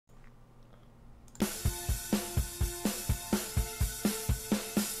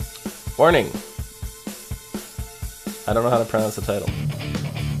Warning! I don't know how to pronounce the title.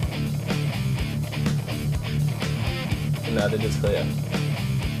 Neither does Cleo.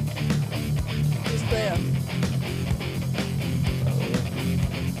 Who's Cleo?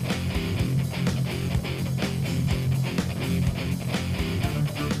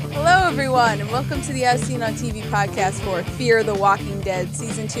 Hello, everyone, and welcome to the As Seen on TV podcast for Fear the Walking Dead,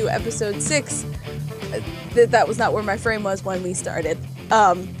 Season 2, Episode 6. That was not where my frame was when we started.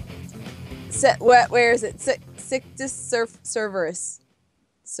 Where is it? Cervus.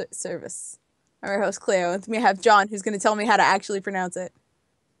 Cervus. I'm your host, Cleo. With me, I have John, who's going to tell me how to actually pronounce it.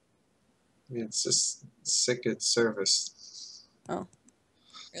 I mean, it's just Sicut Cervus. Oh.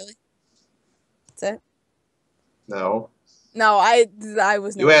 Really? That's it? No. No, I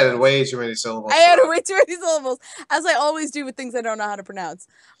was... You added way too many syllables. I added way too many syllables, as I always do with things I don't know how to pronounce.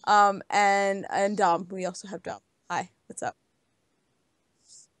 And Dom. We also have Dom. Hi, what's up?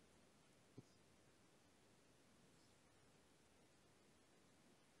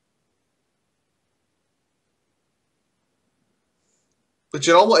 Which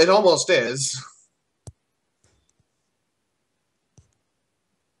it almost is.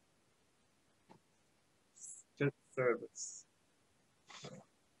 Cervus.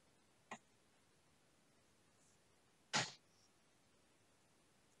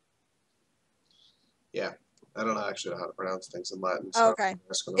 Yeah, I don't actually know how to pronounce things in Latin. So okay.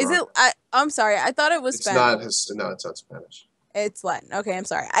 Is it? I'm sorry. I thought it was Spanish. No, it's not Spanish. It's Latin. Okay, I'm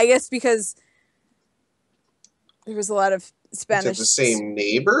sorry. I guess because there was a lot of Spanish. It's in the same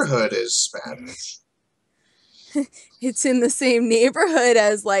neighborhood as Spanish. It's in the same neighborhood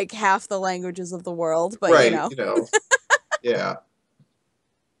as like half the languages of the world, but right, you know. Yeah.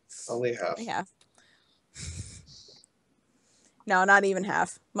 Only half. Half. No, not even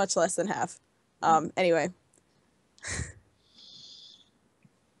half. Much less than half. Anyway.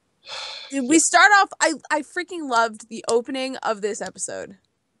 We start off, I freaking loved the opening of this episode.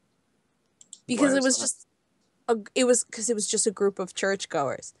 Because it was just it was just a group of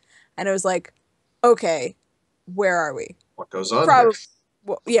churchgoers. And it was like, okay, where are we? What goes on?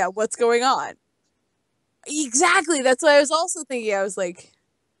 Well, yeah, what's going on? Exactly. That's what I was also thinking. I was like,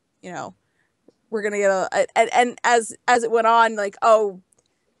 you know, we're gonna get and as it went on, like, oh,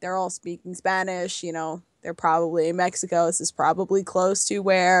 they're all speaking Spanish. You know, they're probably in Mexico. This is probably close to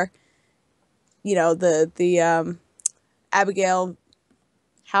where, you know, the Abigail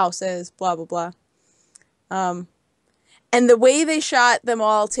house is. Blah blah blah. And the way they shot them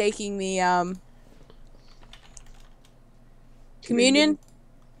all taking the communion.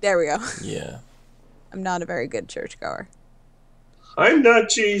 There we go. Yeah. I'm not a very good churchgoer. I'm not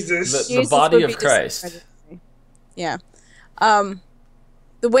Jesus. The body of Christ. Yeah. The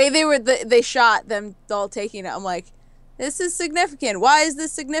way they shot them all taking it, I'm like, this is significant. Why is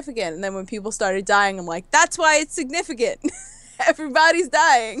this significant? And then when people started dying, I'm like, that's why it's significant. Everybody's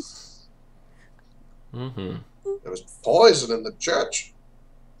dying. Mm-hmm. There was poison in the church.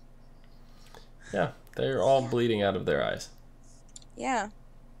 Yeah, they're all bleeding out of their eyes. Yeah.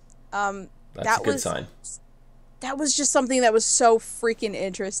 That's a good sign. That was just something that was so freaking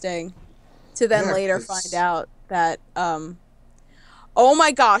interesting to then later find out that, oh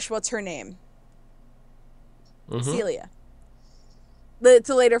my gosh, what's her name? Mm-hmm. Celia.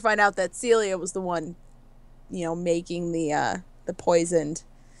 To later find out that Celia was the one, you know, making the poisoned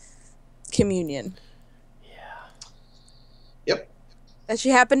communion. Yeah. Yep. That she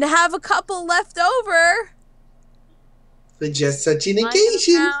happened to have a couple left over. For just such an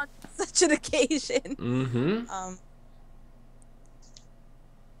occasion. Such an occasion. Mm-hmm.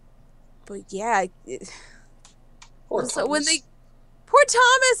 But yeah. Poor So Thomas. when poor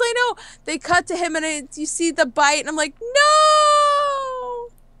Thomas, I know. They cut to him and you see the bite and I'm like, no!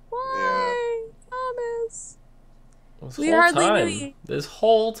 Why? Yeah. Thomas. This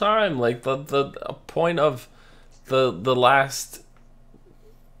whole time, like the point of the last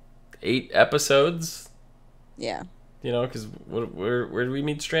 8 episodes. Yeah. You know, because where did we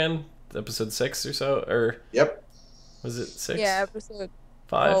meet Strand? Episode 6 or so, or yep. Was it 6? Yeah, episode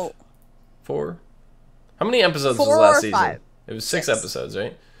 5, 4. How many episodes was 4 last or season? 5. It was 6 episodes,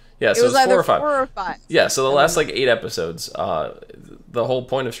 right? Yeah, so it was it's 4 either or 5. 4 or 5. Yeah, so the last like 8 episodes, the whole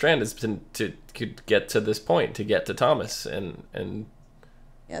point of Strand is to get to this point, to get to Thomas, and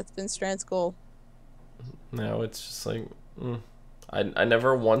yeah, it's been Strand's goal. Now it's just like I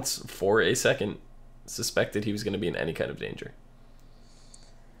never once for a second suspected he was going to be in any kind of danger.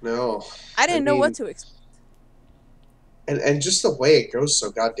 No. I didn't know what to expect. And just the way it goes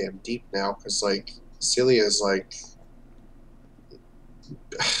so goddamn deep now, because, like, Celia's, like...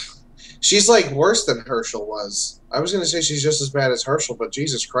 She's like worse than Herschel was. I was gonna say she's just as bad as Herschel, but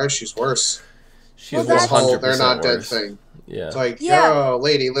Jesus Christ, she's worse. She's Well, This that's- whole 100% they're not dead worse. thing. Yeah. It's like, Yeah. yo,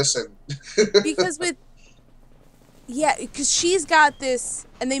 lady, listen. Because with yeah, because she's got this,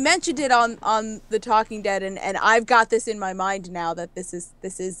 and they mentioned it on The Talking Dead, and I've got this in my mind now that this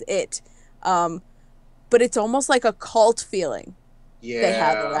is it. But it's almost like a cult feeling Yeah. they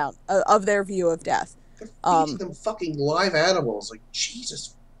have around of their view of death. They're feeding them fucking live animals. Like,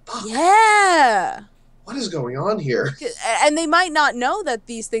 Jesus fuck. Yeah. What is going on here? And they might not know that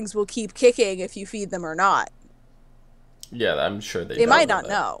these things will keep kicking if you feed them or not. Yeah, I'm sure They don't might know not that.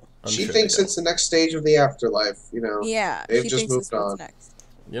 know. She sure thinks they it's the next stage of the afterlife, you know. Yeah, They've she just thinks moved this what's on. next.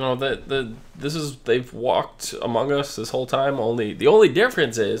 You know, they've walked among us this whole time. The only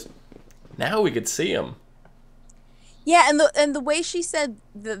difference is now we could see them. Yeah, and the way she said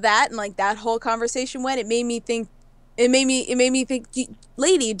that and like that whole conversation went, it made me think.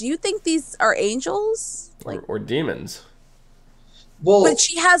 Lady, do you think these are angels? Like, Or demons. Well, but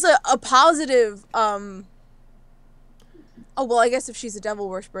she has a positive. Oh well, I guess if she's a devil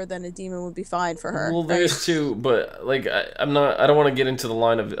worshiper, then a demon would be fine for her. Well, right? there's two, but like I don't want to get into the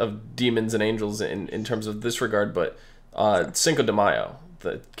line of demons and angels in terms of this regard, but Cinco de Mayo,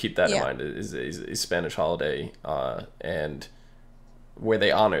 keep that in Yeah. mind, is a Spanish holiday, and where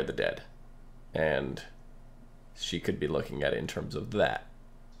they honor the dead, and she could be looking at it in terms of that.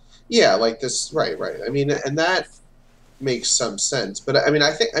 yeah, like this, right. I mean, and that makes some sense. But I mean,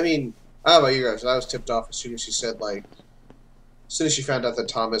 I don't know about you guys. I was tipped off as soon as she said, like, as soon as she found out that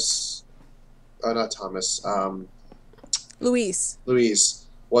Luis. Luis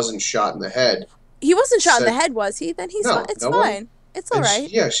wasn't shot in the head. He wasn't shot in the Said- head, was he? Then he's No, fine. It's no one- fine. It's all And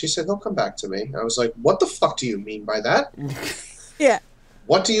right. she said he'll come back to me. I was like, what the fuck do you mean by that? Yeah.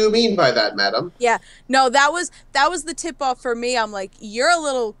 What do you mean by that, madam? Yeah. No, that was the tip off for me. I'm like, you're a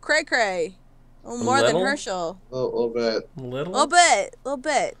little cray cray. A little more than little? Herschel. A little bit. A little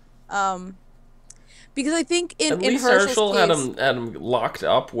bit. Because I think At in least Herschel's Herschel case, had him locked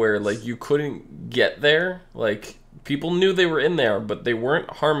up where like you couldn't get there. Like people knew they were in there, but they weren't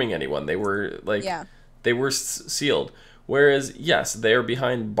harming anyone. They were like yeah. they were sealed. Whereas yes, they're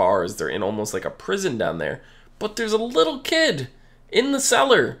behind bars. They're in almost like a prison down there. But there's a little kid in the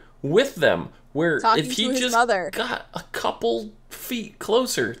cellar with them. Where Talking if he to his just mother. got a couple feet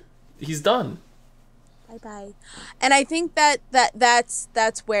closer, he's done. Bye bye. And I think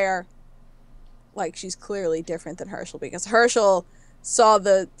that's where, like, she's clearly different than Herschel, because Herschel saw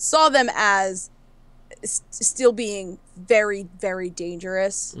them as still being very, very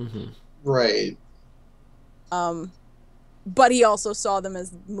dangerous. Mm-hmm. Right. But he also saw them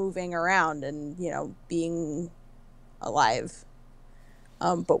as moving around and, you know, being alive.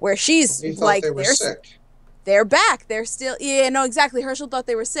 But where she's He thought like, they were sick. they're back. They're still, yeah, no, exactly. Herschel thought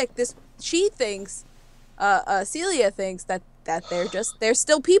they were sick. She thinks, Celia thinks that they're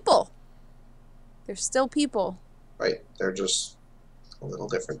still people. They're still people. Right. They're just a little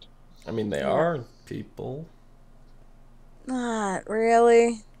different. I mean, they are people. Not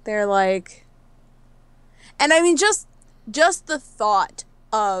really. They're like, and I mean, just the thought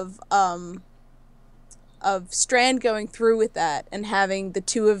of Strand going through with that and having the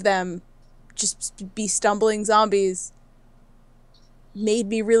two of them just be stumbling zombies made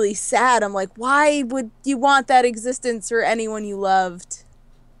me really sad. I'm like, why would you want that existence for anyone you loved?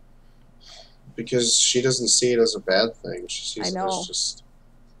 Because she doesn't see it as a bad thing. She sees I it know. as just...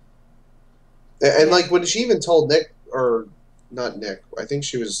 And, Yeah. like, when she even told Nick, or not Nick, I think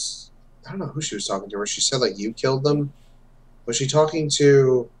she was... I don't know who she was talking to, where she said, like, you killed them. Was she talking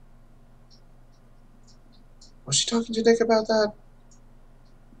to Nick about that?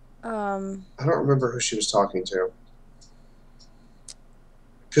 I don't remember who she was talking to.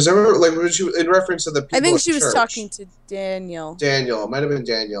 Because I remember, like, when she, in reference to the people I think at she was church. talking to Daniel. Daniel. It might have been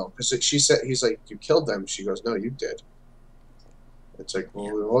Daniel. Because she said, he's like, you killed them. She goes, no, you did. It's like,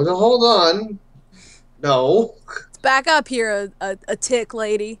 well, hold on. No. Let's back up here, a tick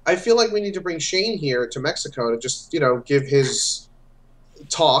lady. I feel like we need to bring Shane here to Mexico to just, give his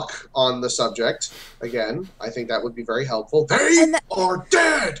talk on the subject again. I think that would be very helpful. They are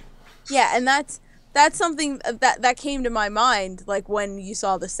dead! Yeah, and that's something that came to my mind, like, when you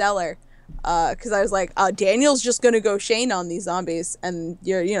saw the cellar. Because I was like, Daniel's just going to go Shane on these zombies. And,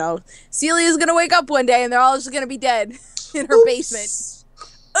 Celia's going to wake up one day and they're all just going to be dead in her basement.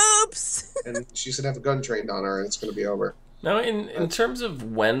 Oops! And she's going to have a gun trained on her and it's going to be over. Now, in terms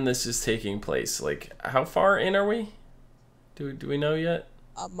of when this is taking place, like, how far in are we? Do we know yet?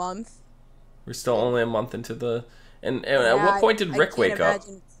 A month. We're still only a month into the... And at what point did Rick wake up?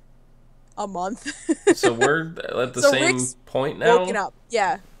 A month. So we're at the So same Rick's point now? Woken up.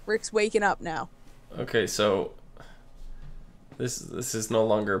 Yeah. Rick's waking up now. Okay, so this is no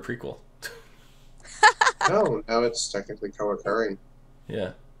longer a prequel. No, now it's technically co-occurring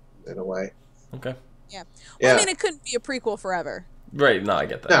Yeah. in a way. Okay. Yeah. Yeah. Well, I mean, it couldn't be a prequel forever. Right. No, I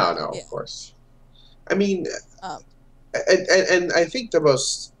get that. No, Yeah. of course. I mean, Um, and I think the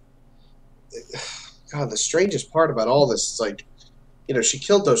most, God, the strangest part about all this is like, you know, she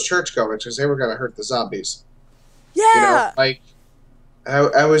killed those churchgoers because they were going to hurt the zombies. yeah. You know, like,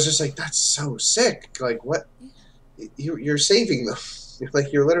 I was just like, that's so sick. Like, what? You're saving them.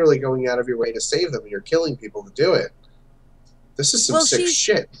 Like, you're literally going out of your way to save them, and you're killing people to do it. This is some sick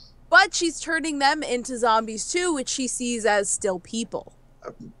shit. But she's turning them into zombies too, which she sees as still people.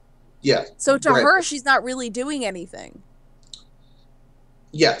 Yeah. So to her, she's not really doing anything.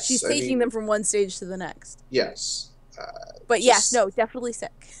 Yes. She's taking them from one stage to the next. Yes. But yes, no, definitely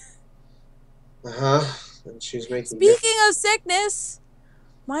sick. Uh-huh. And she's making... Speaking of sickness,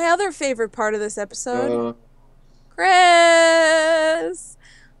 my other favorite part of this episode, Chris.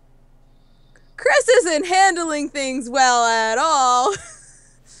 Chris isn't handling things well at all.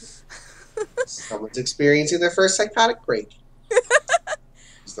 Someone's experiencing their first psychotic break.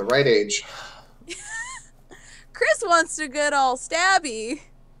 It's the right age. Chris wants to get all stabby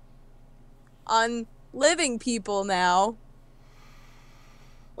on living people now.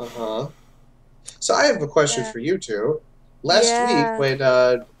 Uh-huh. So I have a question for you two. Last week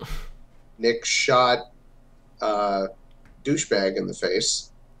when Nick shot douchebag in the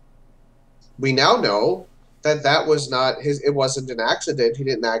face, we now know that was not his. It wasn't an accident. He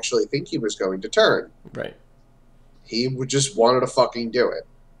didn't actually think he was going to turn. Right. He just wanted to fucking do it.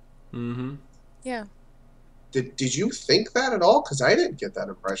 Mm-hmm. Yeah. Did you think that at all? Because I didn't get that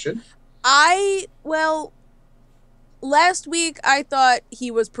impression. Well, last week I thought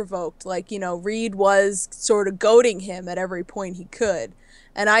he was provoked. Like, you know, Reed was sort of goading him at every point he could.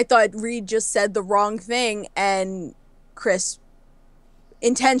 And I thought Reed just said the wrong thing and Chris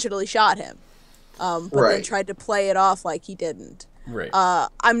intentionally shot him. But then tried to play it off like he didn't. Right.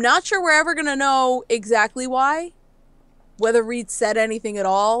 I'm not sure we're ever going to know exactly why. Whether Reed said anything at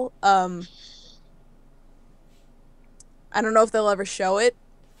all. I don't know if they'll ever show it.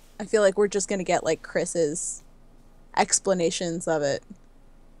 I feel like we're just going to get, like, Chris's explanations of it.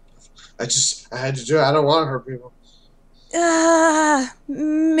 I had to do it. I don't want to hurt people.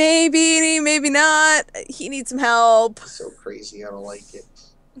 Maybe not. He needs some help. It's so crazy. I don't like it.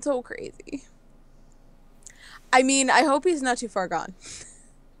 It's so crazy. I mean, I hope he's not too far gone.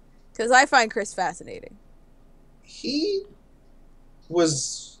 Because I find Chris fascinating. He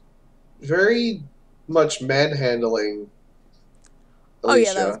was very much manhandling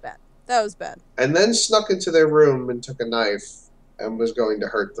Alicia. Oh, yeah, that was bad. That was bad. And then snuck into their room and took a knife and was going to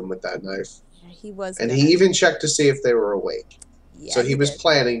hurt them with that knife. Yeah, he was. And he even checked to see if they were awake. Yeah, so he was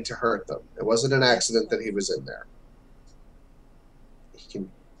planning to hurt them. It wasn't an accident that he was in there. He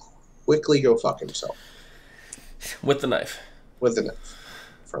can quickly go fuck himself. With the knife. With the knife.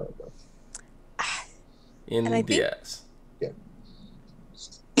 In front of him. In the ass. Yeah.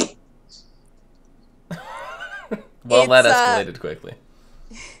 Well, that escalated quickly.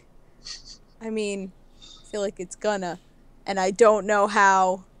 I mean, I feel like it's gonna. And I don't know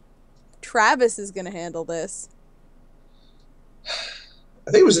how Travis is gonna handle this.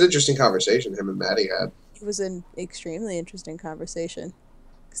 I think it was an interesting conversation him and Maddie had. It was an extremely interesting conversation.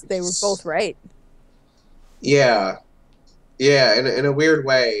 Because they were both right. Yeah. Yeah, in a weird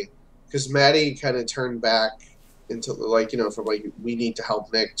way. Because Maddie kind of turned back into, like, you know, from, like, we need to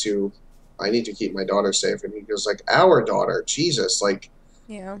help Nick to, I need to keep my daughter safe. And he goes, like, our daughter? Jesus, like,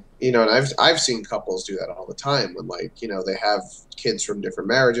 yeah. You know, and I've seen couples do that all the time when, like, you know, they have kids from different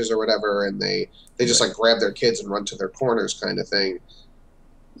marriages or whatever, and they just, like, grab their kids and run to their corners kind of thing.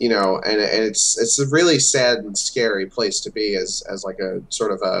 You know, and it's a really sad and scary place to be as like a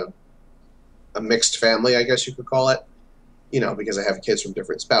sort of a mixed family, I guess you could call it. You know, because they have kids from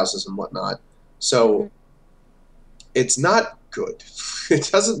different spouses and whatnot. So it's not good. It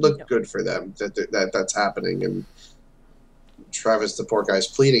doesn't look good for them that's happening. And Travis, the poor guy's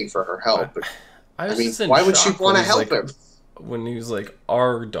pleading for her help. But, I mean, why would she want to help him? When he was like,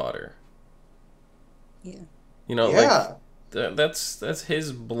 our daughter. Yeah. You know, like, that's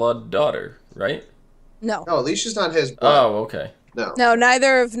his blood daughter, right? No. No, Alicia's not his blood. Oh, okay. No,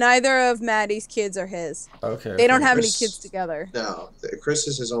 neither of Maddie's kids are his. Okay. They don't have any kids together. No, Chris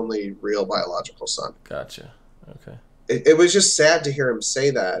is his only real biological son. Gotcha. Okay. It was just sad to hear him say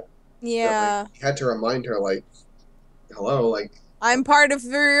that. Yeah. That, like, he had to remind her, like, hello, like, I'm part of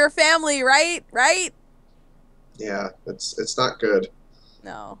your family, right? Right? Yeah, it's not good.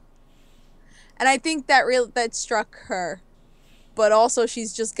 No. And I think that struck her but also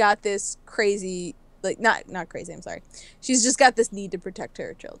she's just got this crazy, like, not crazy, I'm sorry. She's just got this need to protect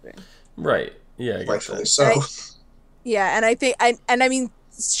her children. Right. Yeah, I get Rightfully that. so. And I think, I mean,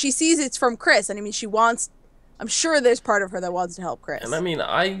 she sees it's from Chris, and I mean, I'm sure there's part of her that wants to help Chris. And I mean,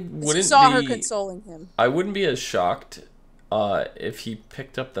 I wouldn't saw her consoling him. I wouldn't be as shocked if he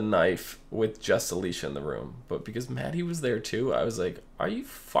picked up the knife with just Alicia in the room. But because Maddie was there too, I was like, are you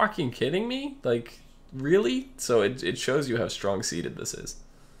fucking kidding me? Like, really? So it shows you how strong-seated this is.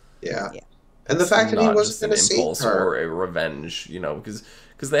 Yeah. And the fact that he wasn't going to save impulse her. or a revenge, you know, because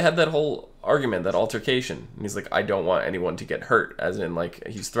they had that whole argument, that altercation. And he's like, I don't want anyone to get hurt, as in, like,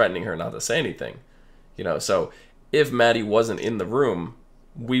 he's threatening her not to say anything. You know, so if Maddie wasn't in the room,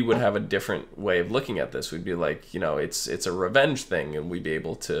 we would have a different way of looking at this. We'd be like, you know, it's a revenge thing, and we'd be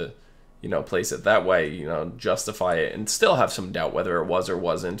able to, you know, place it that way, you know, justify it, and still have some doubt whether it was or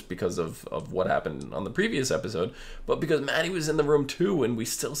wasn't because of what happened on the previous episode. But because Maddie was in the room too, and we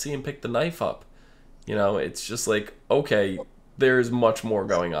still see him pick the knife up, you know, it's just like, okay, there's much more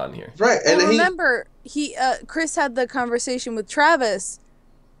going on here. Right. And well, remember, Chris had the conversation with Travis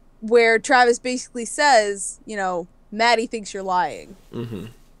where Travis basically says, you know, Maddie thinks you're lying. Mm-hmm.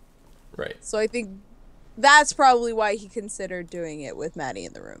 Right. So I think that's probably why he considered doing it with Maddie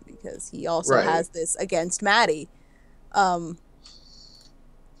in the room, because he also has this against Maddie. Like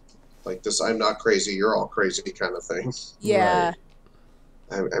this, I'm not crazy, you're all crazy kind of thing. Yeah.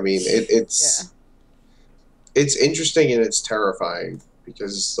 Right. I mean, it's interesting and it's terrifying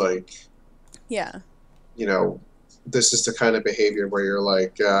because, like, yeah, you know, this is the kind of behavior where you're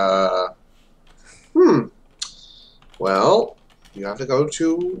like, well, you have to go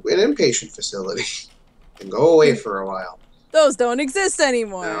to an inpatient facility and go away for a while. Those don't exist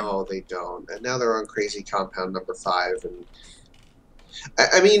anymore. No, they don't. And now they're on crazy compound number 5. And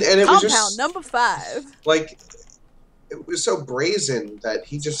I mean, and it was just compound number 5. Like, it was so brazen that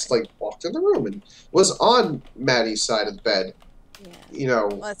he just like walked in the room and was on Maddie's side of the bed. Yeah. You know,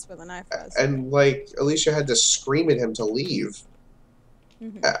 well, that's where the knife was. And like Alicia had to scream at him to leave.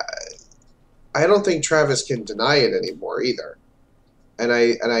 Mm-hmm. I don't think Travis can deny it anymore either. And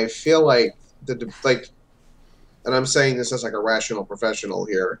I feel like and I'm saying this as like a rational professional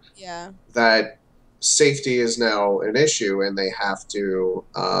here. Yeah. That safety is now an issue, and they have to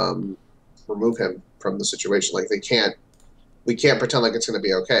remove him from the situation. Like we can't pretend like it's going to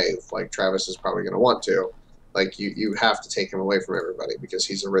be okay. Like Travis is probably going to want to. Like you have to take him away from everybody because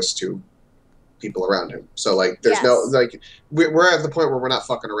he's a risk to people around him. So like there's no like we're at the point where we're not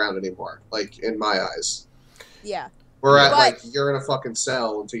fucking around anymore. Like in my eyes. Yeah. We're at like you're in a fucking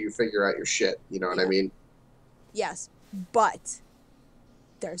cell until you figure out your shit. You know what I mean? Yes, but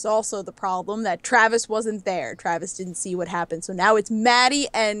there's also the problem that Travis wasn't there. Travis didn't see what happened. So now it's Maddie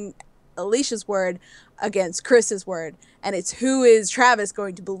and Alicia's word against Chris's word. And it's who is Travis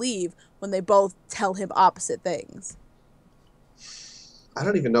going to believe when they both tell him opposite things? I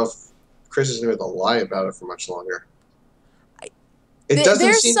don't even know if Chris is going to lie about it for much longer. It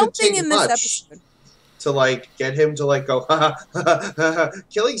doesn't seem to take in much this episode to like get him to like go, ha ha ha.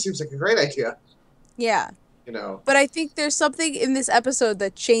 Killing seems like a great idea. Yeah. You know. But I think there's something in this episode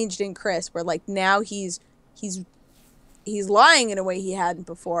that changed in Chris, where like now he's lying in a way he hadn't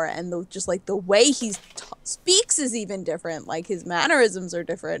before, and just like the way he speaks is even different. Like his mannerisms are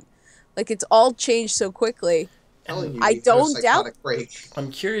different. Like it's all changed so quickly. I don't doubt.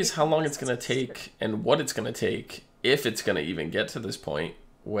 I'm curious how long it's gonna take and what it's gonna take, if it's gonna even get to this point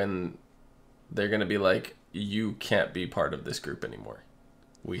when they're gonna be like, you can't be part of this group anymore.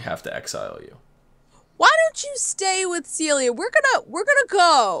 We have to exile you. Why don't you stay with Celia? We're gonna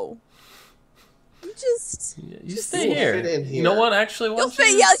go. You stay here. You know what? Actually, you'll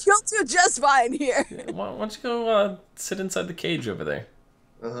do just fine here. Why don't you go sit inside the cage over there?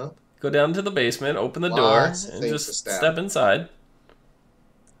 Uh-huh. Go down to the basement, open the door, and just step inside.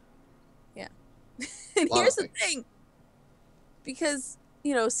 Yeah. And here's the thing. Because,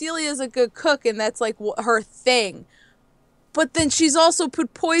 you know, Celia's a good cook, and that's like her thing. But then she's also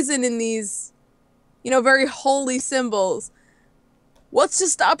put poison in these, you know, very holy symbols. What's to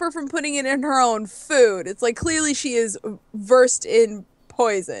stop her from putting it in her own food? It's like clearly she is versed in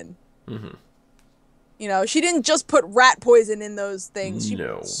poison. Mm-hmm. You know, she didn't just put rat poison in those things.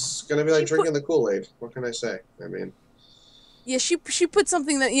 It's gonna be like drinking the Kool-Aid. What can I say? I mean, yeah, she put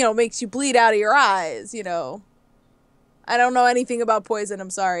something that, you know, makes you bleed out of your eyes. You know, I don't know anything about poison. I'm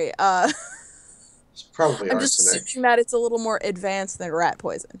sorry. It's probably arsenic. I'm just assuming that it's a little more advanced than rat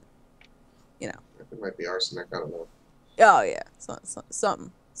poison. You know, it might be arsenic. I don't know. Oh yeah,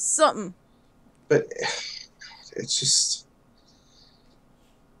 something. But it's just,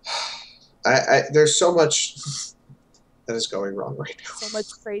 I there's so much that is going wrong right now. So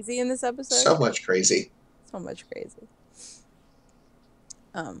much crazy in this episode. So much crazy. So much crazy.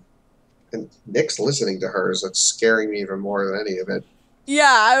 And Nick's listening to hers. That's scaring me even more than any of it.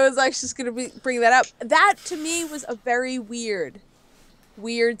 Yeah, I was actually just gonna bring that up. That to me was a very weird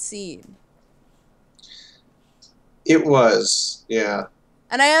scene. It was, yeah.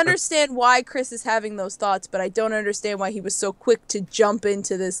 And I understand why Chris is having those thoughts, but I don't understand why he was so quick to jump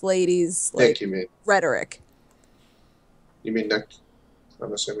into this lady's like Nick, you mean? rhetoric. You mean Nick?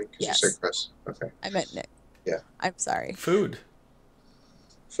 I'm assuming because Yes. you said Chris. Okay. I meant Nick. Yeah. I'm sorry. Food.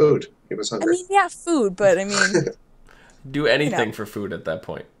 He was I hungry. mean, yeah, food, but I mean, Do anything for food at that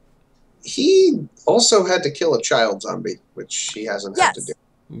point. He also had to kill a child zombie, which he hasn't had to do.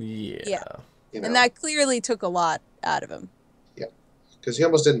 Yeah. You know? and that clearly took a lot out of him. Yeah. Because he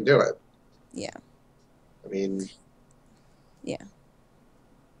almost didn't do it. Yeah. I mean... Yeah.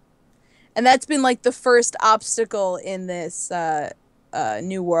 And that's been like the first obstacle in this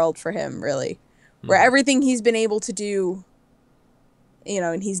new world for him, really. Where everything he's been able to do,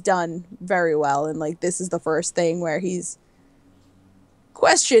 and he's done very well. And like this is the first thing where he's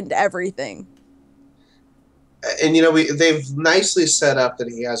questioned everything. And they've nicely set up that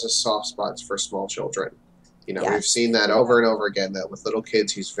he has a soft spot for small children. We've seen that over and over again, that with little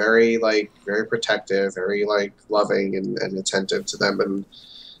kids he's very protective, very loving and attentive to them, and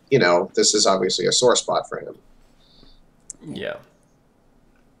this is obviously a sore spot for him. Yeah.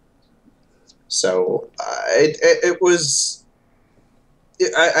 So it was.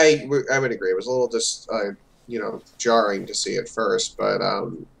 I would agree. It was a little just jarring to see at first, but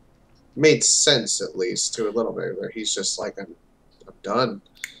made sense at least to a little bit. Where he's just like, I'm done.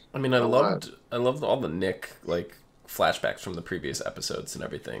 I mean, I loved all the Nick flashbacks from the previous episodes and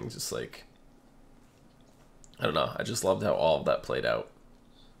everything. Just I don't know. I just loved how all of that played out.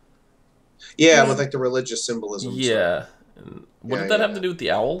 Yeah, with the religious symbolism. Yeah. And what did that have to do with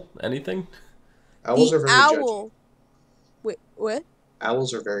the owl? Anything? Owls are very judgy. Wait, what?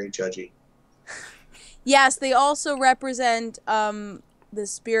 Owls are very judgy. Yes, they also represent the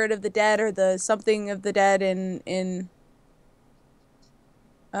spirit of the dead or the something of the dead in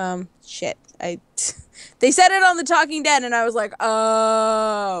shit. They said it on The Talking Dead and I was like,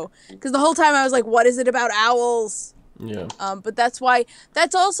 oh, because the whole time I was like, what is it about owls? Yeah. But that's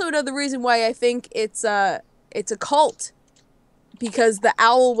also another reason why I think it's a cult, because the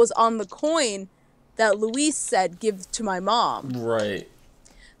owl was on the coin that Luis said, give to my mom. Right.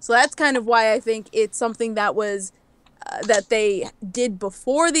 So that's kind of why I think it's something that was that they did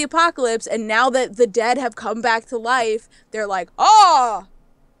before the apocalypse, and now that the dead have come back to life, they're like, oh,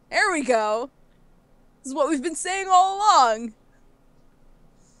 there we go. This is what we've been saying all along.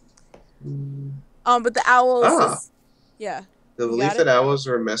 But the owls, yeah. The belief that owls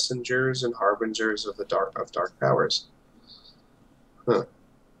are messengers and harbingers of dark powers. Huh.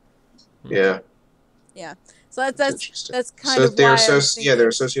 Yeah. Yeah. So that's kind of they're why they're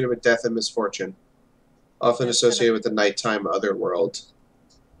associated with death and misfortune, often associated with the nighttime otherworld.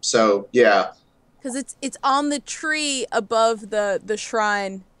 So yeah. Because it's on the tree above the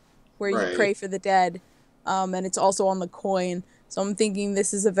shrine where you pray for the dead, and it's also on the coin. So I'm thinking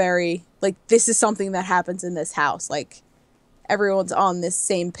this is this is something that happens in this house. Like everyone's on this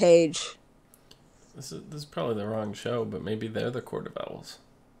same page. This is probably the wrong show, but maybe they're the Court of Owls.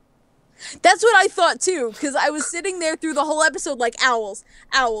 That's what I thought too, because I was sitting there through the whole episode like owls,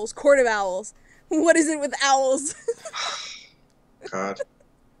 Court of Owls. What is it with owls? God.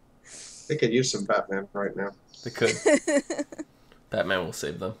 They could use some Batman right now. They could. Batman will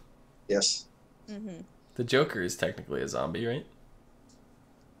save them. Yes. Mm-hmm. The Joker is technically a zombie, right?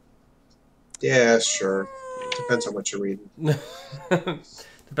 Yeah, sure. Depends on what you're reading.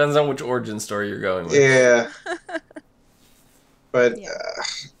 Depends on which origin story you're going with. Yeah. But,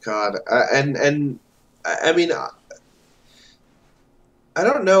 God. And I mean, I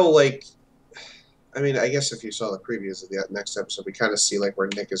don't know, I mean, I guess if you saw the previews of the next episode, we kind of see, where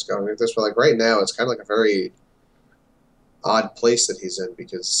Nick is going with this. But, right now, it's kind of a very odd place that he's in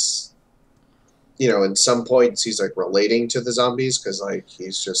because, in some points, he's, relating to the zombies because,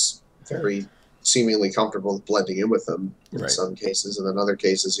 he's just very seemingly comfortable with blending in with them in some cases. And in other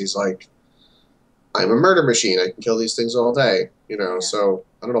cases, he's like, I'm a murder machine. I can kill these things all day, So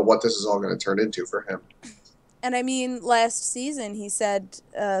I don't know what this is all going to turn into for him. And I mean, last season he said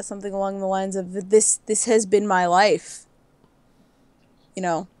something along the lines of this has been my life.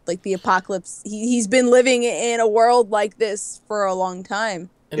 The apocalypse. He's been living in a world like this for a long time.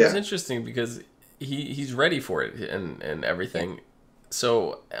 And it's interesting because he's ready for it and everything. Yeah.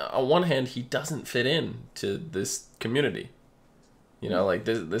 So on one hand, he doesn't fit in to this community.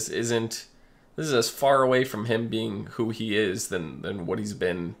 This isn't this is as far away from him being who he is than what he's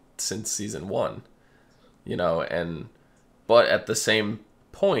been since season 1. You know, but at the same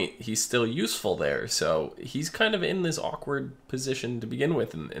point, he's still useful there. So he's kind of in this awkward position to begin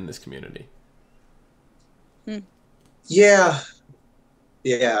with in this community. Yeah.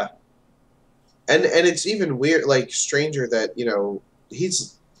 Yeah. And it's even weird, like, stranger that, you know,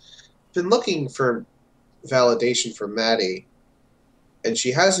 he's been looking for validation from Maddie, and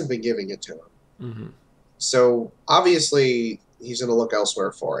she hasn't been giving it to him. Mm-hmm. So obviously he's going to look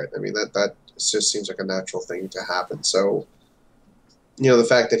elsewhere for it. I mean, that just seems like a natural thing to happen. So, you know, the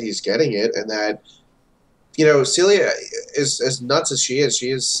fact that he's getting it, and that, you know, Celia is as nuts as she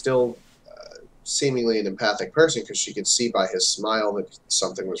is still seemingly an empathic person, because she could see by his smile that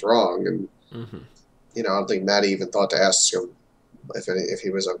something was wrong. And, you know, I don't think Maddie even thought to ask him if he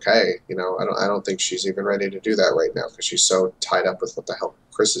was okay. You know, I don't think she's even ready to do that right now, because she's so tied up with what the hell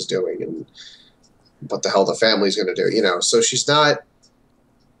Chris is doing and what the hell the family's going to do. You know, so he's not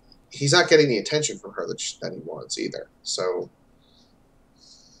getting the attention from her that he wants either. So,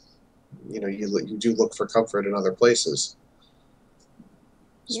 you know, you do look for comfort in other places,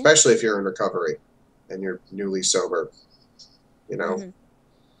 especially if you're in recovery and you're newly sober. You know,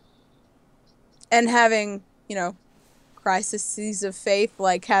 and having, you know, crises of faith,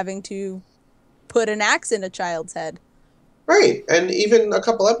 like having to put an axe in a child's head. Right, and even a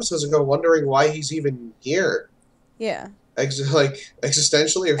couple episodes ago, wondering why he's even here. Yeah. Like,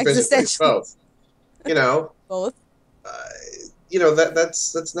 existentially or physically? Both. You know? Both. You know,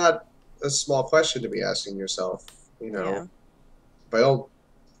 that's not a small question to be asking yourself. You know? By all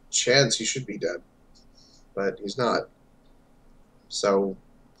chance, he should be dead. But he's not. So,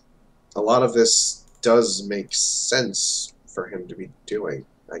 a lot of this does make sense for him to be doing,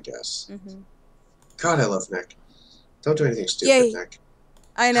 I guess. God, I love Nick. Don't do anything stupid, Nick.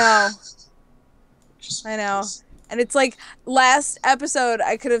 I know. I know. And it's like, last episode,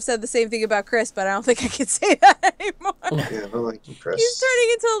 I could have said the same thing about Chris, but I don't think I can say that anymore. Yeah, I don't like you, Chris. He's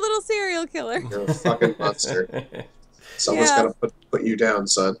turning into a little serial killer. You're a fucking monster. Someone's gotta put you down,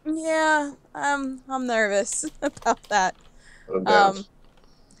 son. Yeah, I'm nervous about that. Put him down.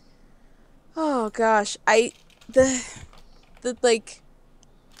 Oh gosh, the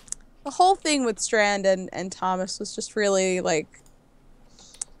whole thing with Strand and Thomas was just really, like,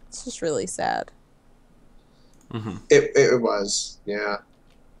 it's just really sad. It was, yeah.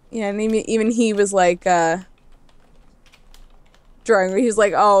 Yeah, and even he was like drawing. He was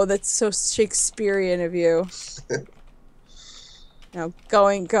like, "Oh, that's so Shakespearean of you." You know,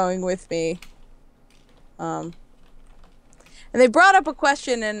 going with me. And they brought up a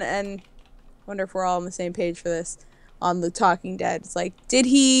question, and I wonder if we're all on the same page for this, on the Talking Dead. It's like, did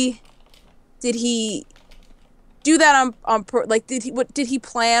he do that like, did he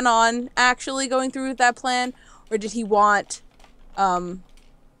plan on actually going through with that plan, or did he want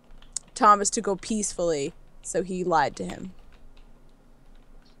Thomas to go peacefully, so he lied to him?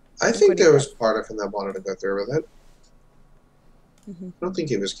 I think there was part of him that wanted to go through with it. I don't think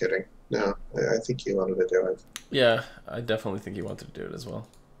he was kidding. No, I think he wanted to do it. Yeah, I definitely think he wanted to do it as well.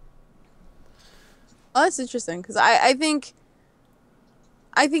 Oh, that's interesting, because I think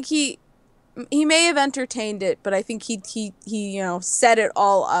he may have entertained it, but I think he you know, set it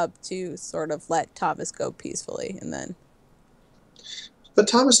all up to sort of let Thomas go peacefully, and then. But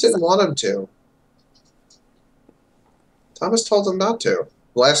Thomas didn't want him to. Thomas told him not to.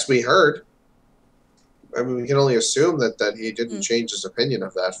 Last we heard. I mean, we can only assume that he didn't change his opinion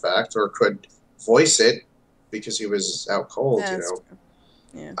of that fact, or could voice it because he was out cold. You know. True.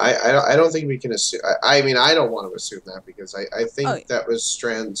 Yeah. I don't think we can assume. I mean, I don't want to assume that, because I think that was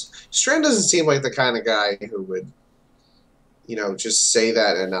Strand's. Strand doesn't seem like the kind of guy who would, you know, just say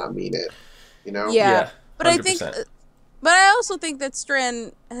that and not mean it. You know. Yeah, but 100%. But I also think that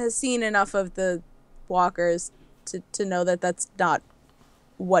Strand has seen enough of the walkers to know that that's not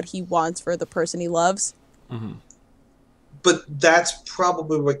what he wants for the person he loves. But that's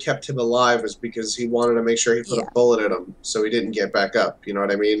probably what kept him alive, is because he wanted to make sure he put a bullet in him so he didn't get back up. You know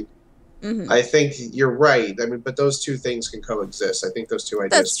what I mean? I think you're right. I mean, but those two things can coexist. I think those two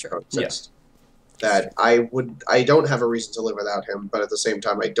ideas can coexist. Yeah. That I don't have a reason to live without him, but at the same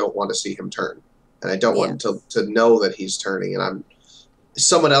time, I don't want to see him turn. And I don't want him to know that he's turning, and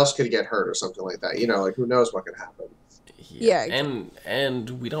someone else could get hurt or something like that. You know, like, who knows what could happen. Yeah. And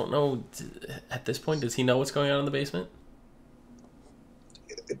we don't know, at this point, does he know what's going on in the basement?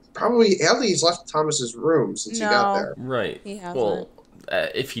 Probably, at least he's left Thomas's room since he got there. Right. He hasn't. Well,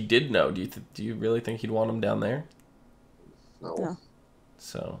 if he did know, do you really think he'd want him down there? No.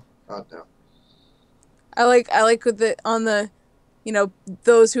 So. God, no. I like with on the you know,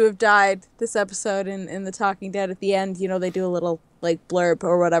 those who have died this episode in The Talking Dead at the end, you know, they do a little, like, blurb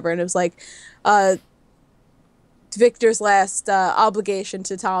or whatever, and it was like, Victor's last obligation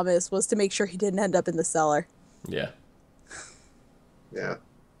to Thomas was to make sure he didn't end up in the cellar. Yeah. Yeah.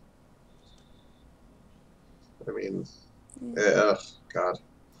 I mean, God,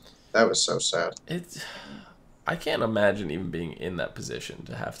 that was so sad. I can't imagine even being in that position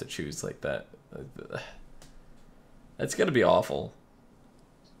to have to choose like that. It's gonna be awful.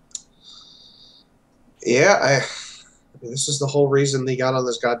 Yeah, I mean, this is the whole reason they got on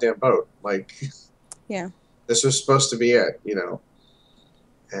this goddamn boat. Like, yeah, this was supposed to be it, you know.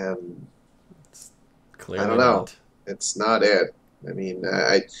 And It's clearly I don't know. not. It's not it. I mean,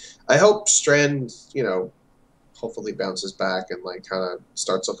 I hope Strand, you know, hopefully bounces back and like kind of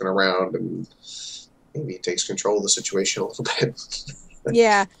starts looking around and maybe takes control of the situation a little bit.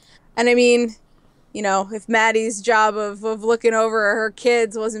 yeah, and I mean, you know, if Maddie's job of looking over her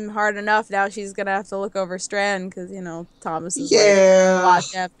kids wasn't hard enough, now she's gonna have to look over Strand because, you know, Thomas is like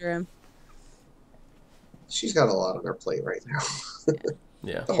watch after him. She's got a lot on her plate right now.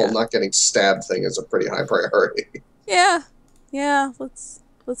 Yeah. The whole not getting stabbed thing is a pretty high priority. Yeah, let's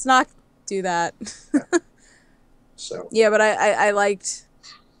not do that. So yeah, but I liked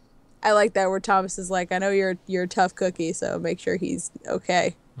that where Thomas is like, I know you're a tough cookie, so make sure he's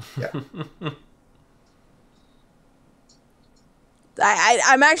okay. yeah.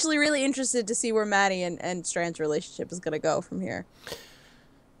 I'm actually really interested to see where Maddie and Strand's relationship is gonna go from here.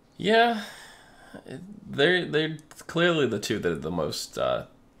 Yeah, they're clearly the two that are the most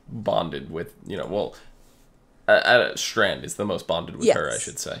bonded with. You know, well, Strand is the most bonded with her, I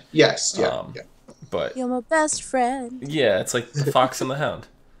should say. Yes. Yeah. Yeah. But you're my best friend. Yeah, it's like the Fox and the Hound.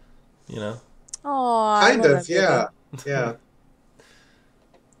 You know. Oh, kind of. Yeah. Yeah.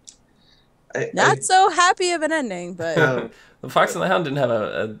 Not so happy of an ending, but the Fox and the Hound didn't have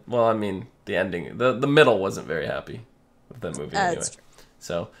a well, I mean, the ending, the middle wasn't very happy with that movie anyway. True.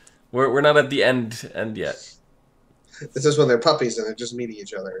 So we're not at the end yet. This is when they're puppies and they're just meeting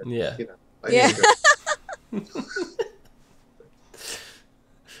each other. Yeah. You know. Yeah.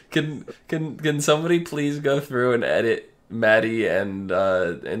 Can somebody please go through and edit Maddie and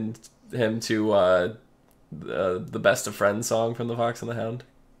him to the Best of Friends song from the Fox and the Hound?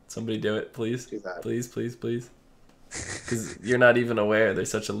 Somebody do it, please. Do that. Please. Because you're not even aware they're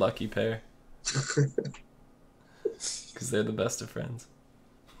such a lucky pair. Because they're the best of friends.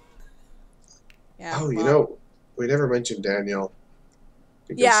 Yeah. Oh, you know, we never mentioned Daniel.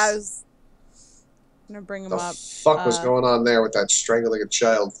 Yeah, I was gonna bring him up. The fuck was going on there with that strangling a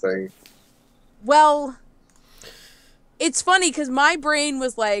child thing? Well, it's funny because my brain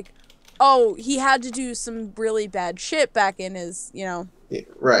was like, oh, he had to do some really bad shit back in his, you know, yeah,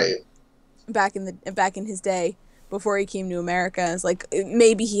 right, back in his day before he came to America. It's like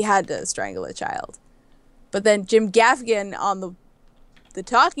maybe he had to strangle a child, but then Jim Gaffigan on the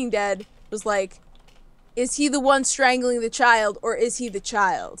Talking Dead was like, is he the one strangling the child or is he the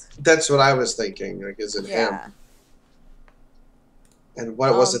child? That's what I was thinking. Like, is it him? And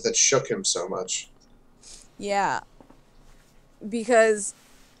what was it that shook him so much? Yeah, because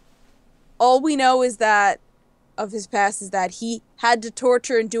all we know is that of his past is that he had to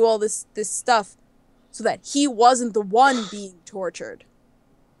torture and do all this stuff so that he wasn't the one being tortured.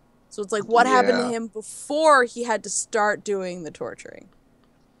 So it's like, what happened to him before he had to start doing the torturing?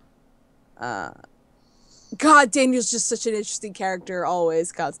 God, Daniel's just such an interesting character,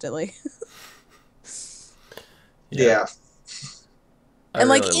 always, constantly. Yeah. And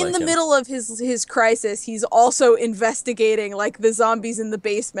like in the middle of his crisis, he's also investigating like the zombies in the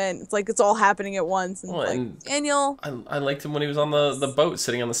basement. It's like it's all happening at once. And, and Daniel, I liked him when he was on the boat,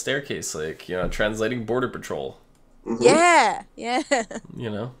 sitting on the staircase, like, you know, translating Border Patrol. Mm-hmm. Yeah. You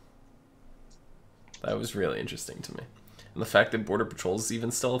know, that was really interesting to me, and the fact that Border Patrol is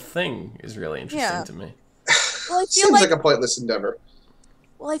even still a thing is really interesting to me. Well, I feel seems like a pointless endeavor.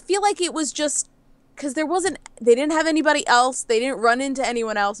 Well, I feel like it was just because they didn't have anybody else. They didn't run into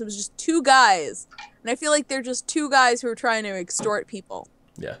anyone else. It was just two guys. And I feel like they're just two guys who are trying to extort people.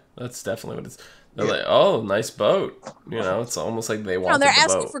 Yeah, that's definitely what it's. They're like, oh, nice boat. You know, it's almost like they want the boat. They're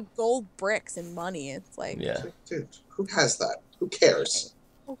asking for gold bricks and money. It's like, dude, who has that? Who cares?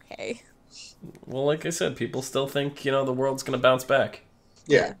 Okay. Well, like I said, people still think, you know, the world's going to bounce back.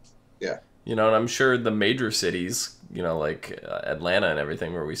 Yeah. You know, and I'm sure the major cities, you know, like Atlanta and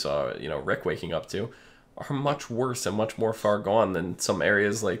everything where we saw, you know, Rick waking up to, are much worse and much more far gone than some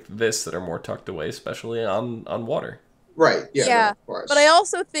areas like this that are more tucked away, especially on water. Right, yeah. No, of course. But I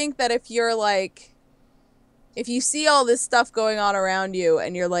also think that if you see all this stuff going on around you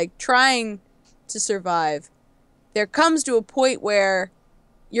and you're like trying to survive, there comes to a point where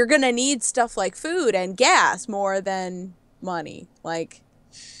you're going to need stuff like food and gas more than money. Like,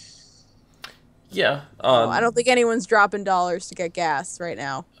 Yeah. I don't think anyone's dropping dollars to get gas right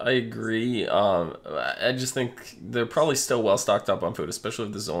now. I agree. I just think they're probably still well stocked up on food, especially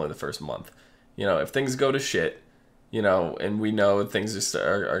if this is only the first month. You know, if things go to shit, you know, and we know things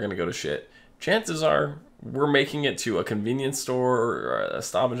are going to go to shit, chances are we're making it to a convenience store or a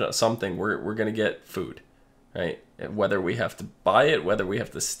Stop and Shop, something. We're going to get food, right? Whether we have to buy it, whether we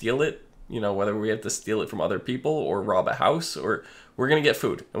have to steal it, you know, whether we have to steal it from other people or rob a house, or we're going to get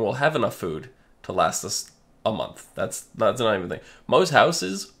food, and we'll have enough food to last us a month. That's not even a thing. Most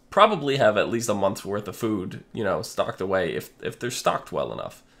houses probably have at least a month's worth of food, you know, stocked away if they're stocked well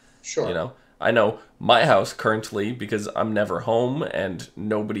enough. Sure. You know, I know my house currently, because I'm never home and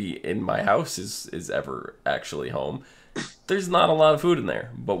nobody in my house is ever actually home. There's not a lot of food in there.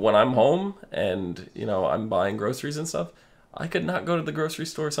 But when I'm home and, you know, I'm buying groceries and stuff, I could not go to the grocery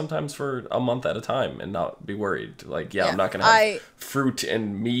store sometimes for a month at a time and not be worried. Like, yeah, I'm not going to have fruit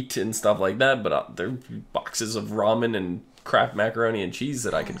and meat and stuff like that, but there are boxes of ramen and Kraft macaroni and cheese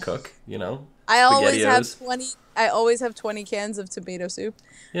that I could cook, you know? I always have 20 cans of tomato soup.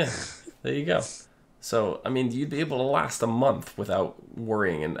 Yeah, there you go. So, I mean, you'd be able to last a month without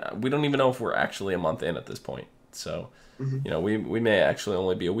worrying, and we don't even know if we're actually a month in at this point. So, you know, we may actually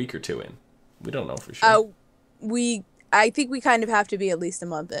only be a week or two in. We don't know for sure. I think we kind of have to be at least a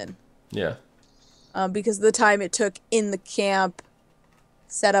month in. Yeah. Because of the time it took in the camp,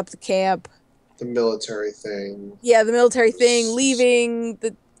 set up the camp. The military thing. Yeah, the military thing, leaving.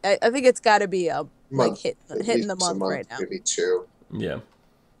 I think it's got to be Month. hitting the month right now. Maybe 2. Yeah.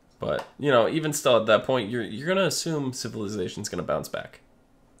 But, you know, even still at that point, you're going to assume civilization's going to bounce back.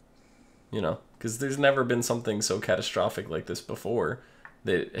 You know, because there's never been something so catastrophic like this before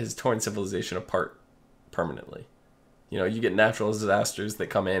that has torn civilization apart permanently. You know, you get natural disasters that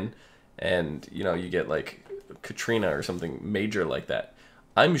come in and, you know, you get like Katrina or something major like that.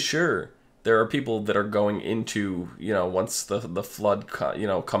 I'm sure there are people that are going into, you know, once the flood, you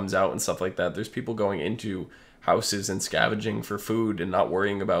know, comes out and stuff like that, there's people going into houses and scavenging for food and not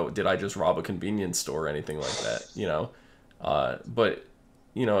worrying about, did I just rob a convenience store or anything like that, you know? But,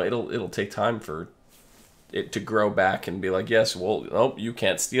 you know, it'll take time for it to grow back and be like, yes, well, nope, you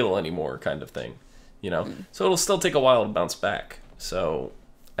can't steal anymore kind of thing. You know, so it'll still take a while to bounce back. So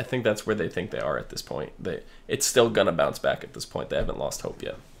I think that's where they think they are at this point. It's still gonna bounce back at this point. They haven't lost hope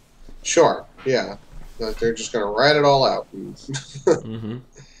yet. Sure, yeah. They're just gonna ride it all out on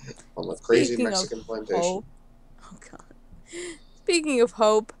the crazy Mexican plantation. Hope. Oh God. Speaking of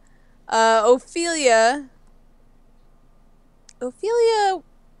hope, Ophelia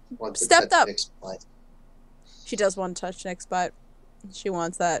stepped up. She does want to touch Nick's butt. She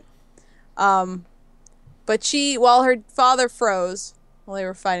wants that. But while her father froze, while they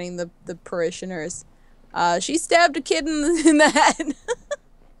were fighting the parishioners, she stabbed a kid in the head.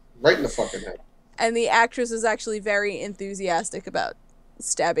 Right in the fucking head. And the actress is actually very enthusiastic about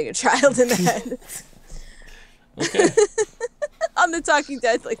stabbing a child in the head. Okay. On The Talking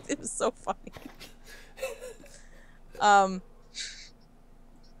Dead, like, it was so funny.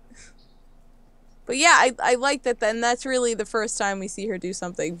 But yeah, I like that then. That's really the first time we see her do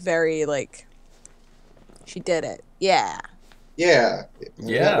something very, like, she did it. Yeah. Yeah.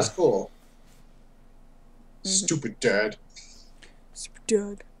 Yeah. That was cool. Stupid dad. Stupid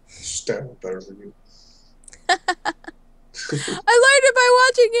dad. Stab better than you. I learned it by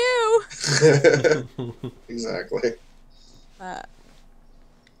watching you. Exactly. I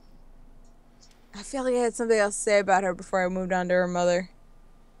feel like I had something else to say about her before I moved on to her mother.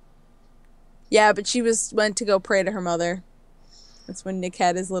 Yeah, but she went to go pray to her mother. That's when Nick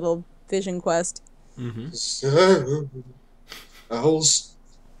had his little vision quest. Owls.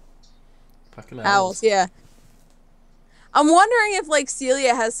 Fucking Owls, yeah. I'm wondering if, like,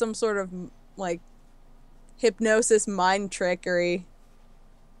 Celia has some sort of, like, hypnosis mind trickery.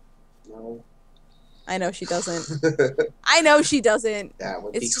 No. I know she doesn't. I know she doesn't. That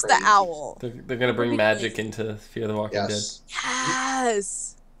would be it's just crazy. the owl. They're gonna bring magic into Fear the Walking Dead.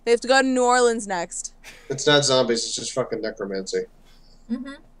 Yes. They have to go to New Orleans next. It's not zombies, it's just fucking necromancy.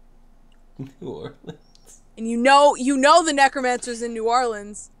 Mm-hmm. New Orleans. And you know the necromancer's in New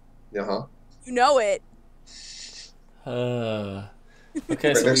Orleans. Uh-huh. You know it.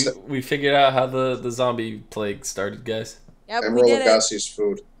 Okay, so we figured out how the zombie plague started, guys. Yep, Emerald we did Lagasse's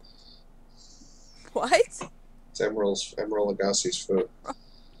food. What? It's Emerald Lagasse's food.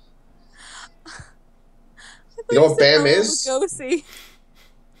 You know what BAM is? Lugosi.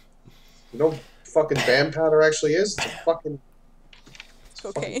 You know what fucking BAM powder actually is? It's a fucking,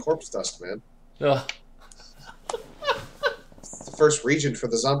 Cocaine. fucking corpse dust, man. Ugh. first region for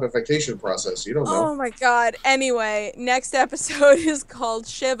the zombification process. You don't know. Oh my god. Anyway, next episode is called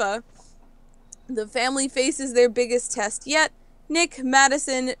Shiva. The family faces their biggest test yet. Nick,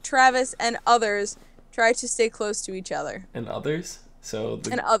 Madison, Travis, and others try to stay close to each other. And others? So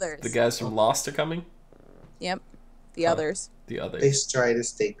others. The guys from Lost are coming? Yep. The others. The others. They try to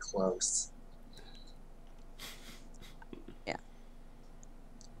stay close. Yeah.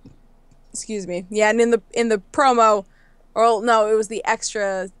 Excuse me. Yeah, and in the promo, or no, it was the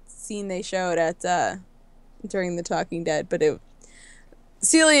extra scene they showed at during The Talking Dead, but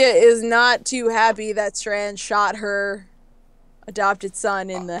Celia is not too happy that Strand shot her adopted son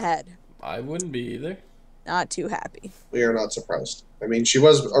in the head. I wouldn't be either. Not too happy. We are not surprised. I mean, she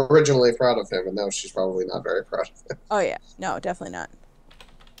was originally proud of him, and now she's probably not very proud of him. Oh yeah, no, definitely not.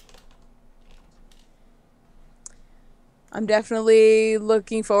 I'm definitely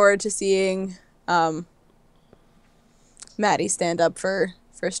looking forward to seeing Maddie stand up for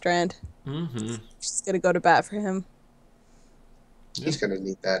Strand. Mm-hmm. She's gonna go to bat for him. He's going to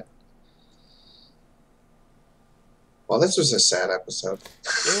need that. Well, this was a sad episode.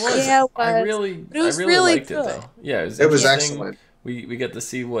 It was. Yeah, it I was. really But it was really really liked good. it though. Yeah, It was interesting. excellent. We get to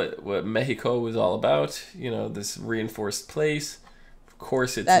see what Mexico was all about. You know, this reinforced place. Of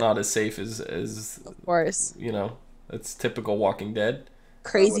course, it's not as safe as Of course. you know. It's typical Walking Dead.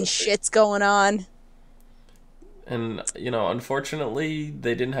 Crazy shit's going on. And you know, unfortunately,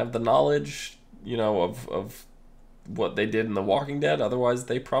 they didn't have the knowledge, you know, of what they did in The Walking Dead. Otherwise,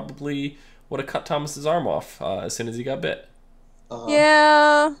 they probably would have cut Thomas's arm off as soon as he got bit.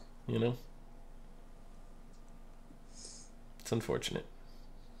 Yeah. You know, it's unfortunate.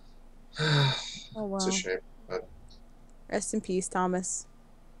 Oh wow. It's a shame. But Rest in peace, Thomas.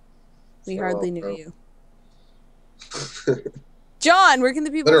 We Farewell, hardly knew bro. you. John, where can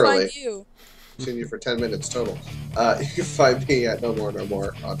the people Literally. find you? seen you for 10 minutes total. You can find me at No More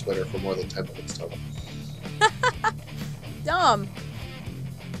on Twitter for more than 10 minutes total. Dumb.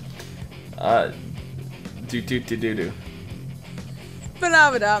 Do.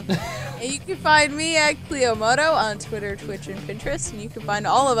 Phenomenon. And you can find me at Cleomoto on Twitter, Twitch, and Pinterest. And you can find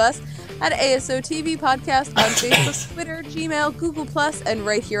all of us at ASOTV Podcast on Facebook, Twitter, Gmail, Google+, and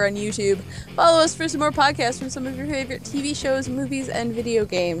right here on YouTube. Follow us for some more podcasts from some of your favorite TV shows, movies, and video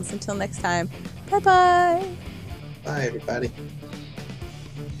games. Until next time, bye-bye. Bye, everybody.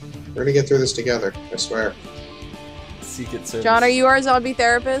 We're going to get through this together, I swear. Sicut Cervus. John, are you our zombie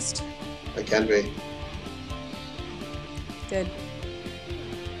therapist? I can be. Good.